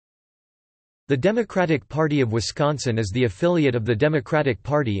The Democratic Party of Wisconsin is the affiliate of the Democratic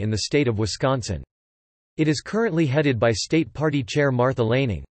Party in the state of Wisconsin. It is currently headed by State Party Chair Martha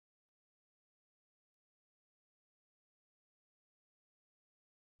Laning.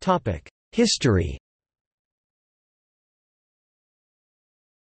 History.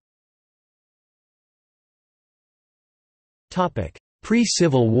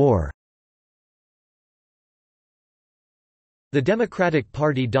 Pre-Civil War. The Democratic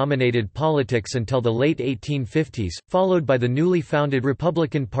Party dominated politics until the late 1850s, followed by the newly founded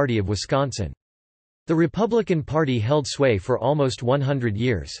Republican Party of Wisconsin. The Republican Party held sway for almost 100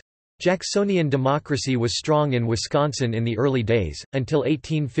 years. Jacksonian democracy was strong in Wisconsin in the early days. Until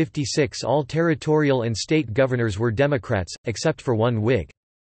 1856, all territorial and state governors were Democrats, except for one Whig.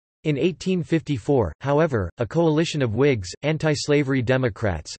 In 1854, however, a coalition of Whigs, anti-slavery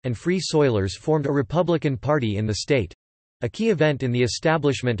Democrats, and Free Soilers formed a Republican Party in the state, a key event in the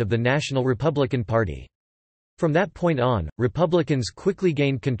establishment of the National Republican Party. From that point on, Republicans quickly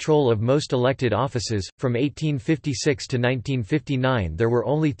gained control of most elected offices. From 1856 to 1959, there were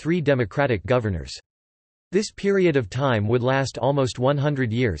only 3 Democratic governors. This period of time would last almost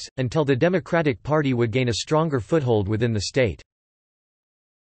 100 years, until the Democratic Party would gain a stronger foothold within the state.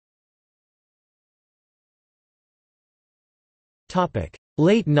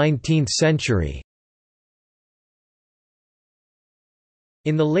 Late 19th century.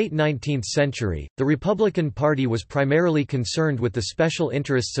 In the late 19th century, the Republican Party was primarily concerned with the special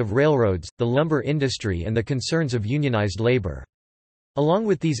interests of railroads, the lumber industry and the concerns of unionized labor. Along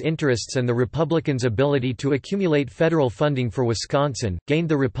with these interests and the Republicans' ability to accumulate federal funding for Wisconsin, gained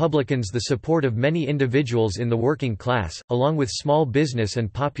the Republicans the support of many individuals in the working class, along with small business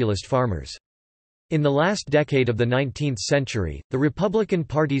and populist farmers. In the last decade of the 19th century, the Republican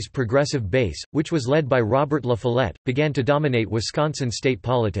Party's progressive base, which was led by Robert La Follette, began to dominate Wisconsin state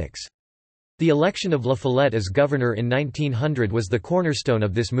politics. The election of La Follette as governor in 1900 was the cornerstone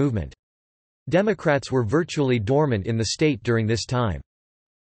of this movement. Democrats were virtually dormant in the state during this time.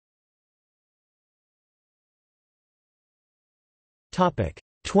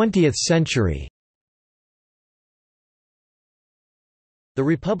 20th century. The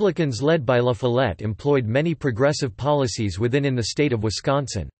Republicans led by La Follette employed many progressive policies within the state of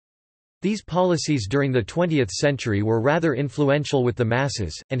Wisconsin. These policies during the 20th century were rather influential with the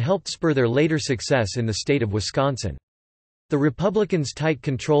masses, and helped spur their later success in the state of Wisconsin. The Republicans' tight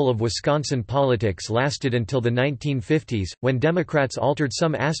control of Wisconsin politics lasted until the 1950s, when Democrats altered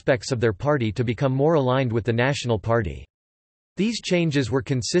some aspects of their party to become more aligned with the National Party. These changes were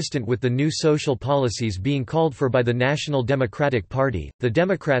consistent with the new social policies being called for by the National Democratic Party. The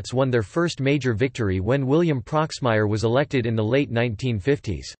Democrats won their first major victory when William Proxmire was elected in the late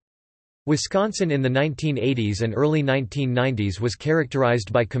 1950s. Wisconsin in the 1980s and early 1990s was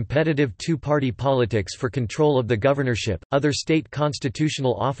characterized by competitive two-party politics for control of the governorship, other state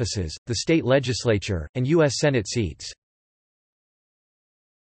constitutional offices, the state legislature, and U.S. Senate seats.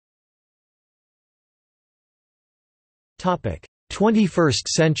 Topic: 21st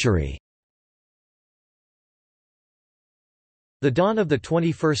century. The dawn of the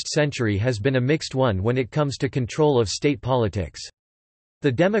 21st century has been a mixed one when it comes to control of state politics.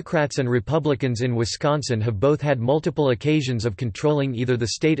 The Democrats and Republicans in Wisconsin have both had multiple occasions of controlling either the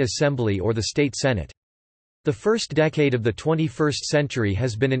state assembly or the state senate. The first decade of the 21st century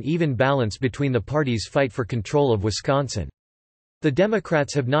has been an even balance between the parties' fight for control of Wisconsin. The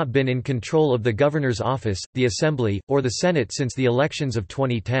Democrats have not been in control of the governor's office, the Assembly, or the Senate since the elections of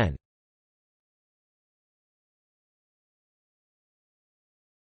 2010.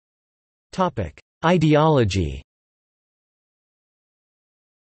 Ideology.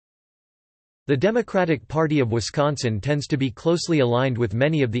 The Democratic Party of Wisconsin tends to be closely aligned with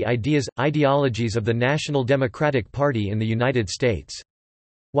many of the ideologies of the National Democratic Party in the United States.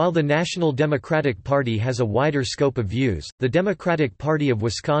 While the National Democratic Party has a wider scope of views, the Democratic Party of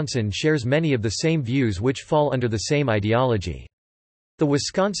Wisconsin shares many of the same views which fall under the same ideology. The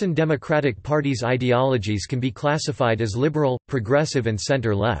Wisconsin Democratic Party's ideologies can be classified as liberal, progressive and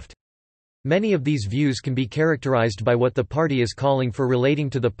center-left. Many of these views can be characterized by what the party is calling for relating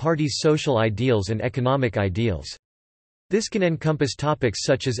to the party's social ideals and economic ideals. This can encompass topics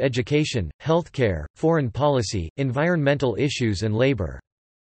such as education, healthcare, foreign policy, environmental issues and labor.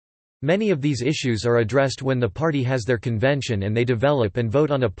 Many of these issues are addressed when the party has their convention and they develop and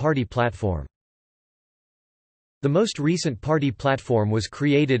vote on a party platform. The most recent party platform was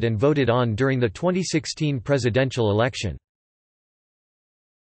created and voted on during the 2016 presidential election.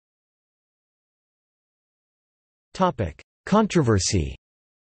 Controversy.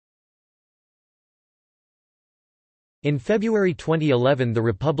 In February 2011, the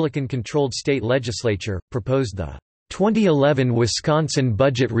Republican-controlled state legislature proposed the 2011 Wisconsin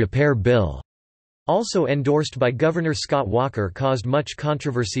Budget Repair Bill, also endorsed by Governor Scott Walker, caused much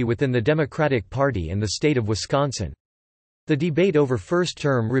controversy within the Democratic Party and the state of Wisconsin. The debate over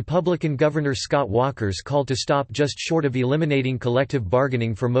first-term Republican Governor Scott Walker's call to stop just short of eliminating collective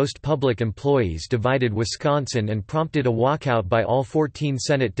bargaining for most public employees divided Wisconsin and prompted a walkout by all 14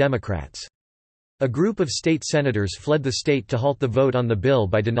 Senate Democrats. A group of state senators fled the state to halt the vote on the bill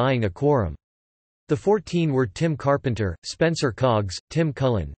by denying a quorum. The 14 were Tim Carpenter, Spencer Coggs, Tim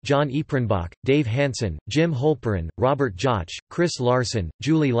Cullen, John Ehrenbach, Dave Hansen, Jim Holperin, Robert Joch, Chris Larson,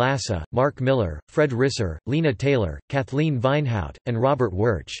 Julie Lassa, Mark Miller, Fred Risser, Lena Taylor, Kathleen Vinehout, and Robert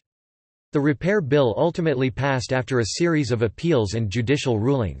Wirch. The repair bill ultimately passed after a series of appeals and judicial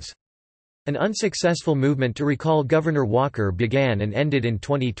rulings. An unsuccessful movement to recall Governor Walker began and ended in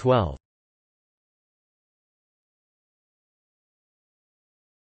 2012.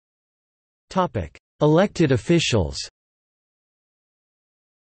 Elected officials.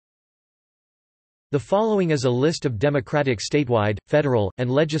 The following is a list of Democratic statewide, federal,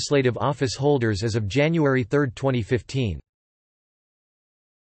 and legislative office holders as of January 3, 2015.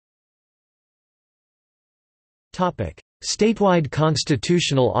 Statewide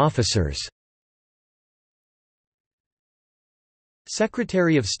constitutional officers.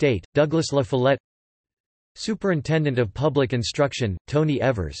 Secretary of State, Douglas La Follette. Superintendent of Public Instruction, Tony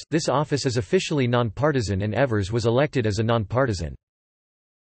Evers. This office is officially nonpartisan and Evers was elected as a nonpartisan.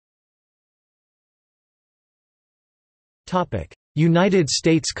 United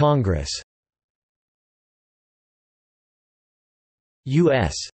States Congress.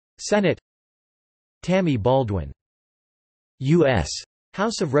 U.S. Senate. Tammy Baldwin. U.S.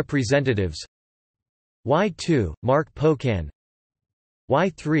 House of Representatives. Y2, Mark Pocan.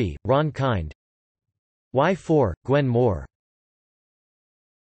 Y3, Ron Kind. Y4, Gwen Moore.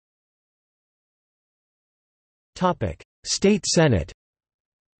 State Senate.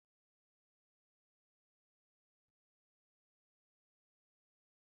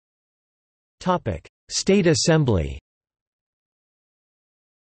 State Assembly.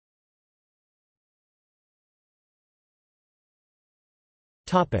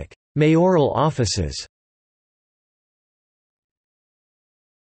 Mayoral offices.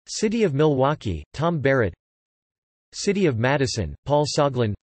 City of Milwaukee, Tom Barrett. City of Madison, Paul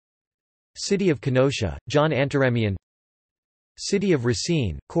Soglin. City of Kenosha, John Antaramian. City of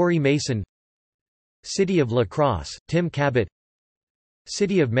Racine, Corey Mason. City of La Crosse, Tim Cabot.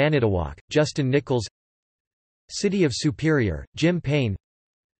 City of Manitowoc, Justin Nichols. City of Superior, Jim Payne.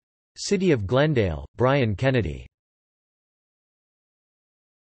 City of Glendale, Brian Kennedy.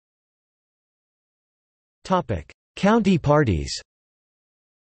 County parties.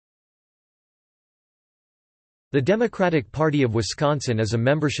 The Democratic Party of Wisconsin is a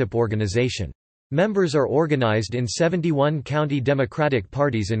membership organization. Members are organized in 71 county Democratic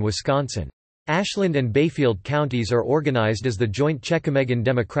parties in Wisconsin. Ashland and Bayfield counties are organized as the joint Chequamegon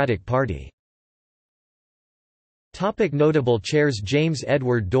Democratic Party. Notable chairs: James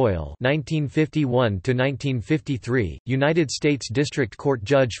Edward Doyle (1951–1953), United States District Court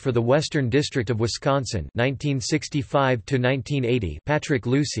Judge for the Western District of Wisconsin (1965–1980), Patrick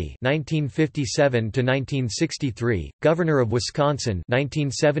Lucy (1957–1963), Governor of Wisconsin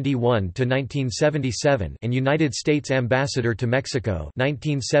 (1971–1977), and United States Ambassador to Mexico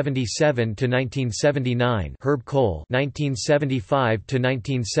 (1977–1979), Herb Kohl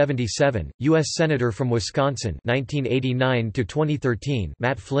 (1975–1977), U.S. Senator from Wisconsin 1989 to 2013,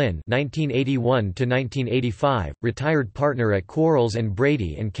 Matt Flynn 1981 to 1985, retired partner at Quarles and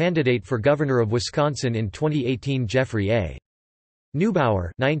Brady and candidate for governor of Wisconsin in 2018, Jeffrey A. Neubauer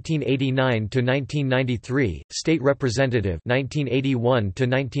 1989 to 1993, state representative 1981 to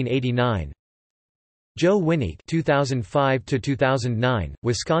 1989. Joe Winnick 2005 to 2009,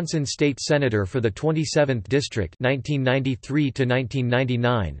 Wisconsin state senator for the 27th district 1993 to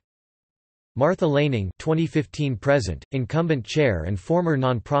 1999. Martha Laning 2015–present, incumbent chair and former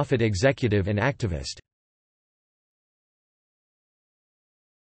nonprofit executive and activist.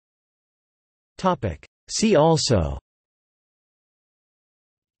 See also: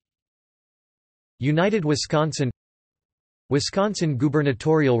 United Wisconsin, Wisconsin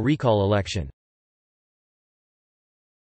gubernatorial recall election.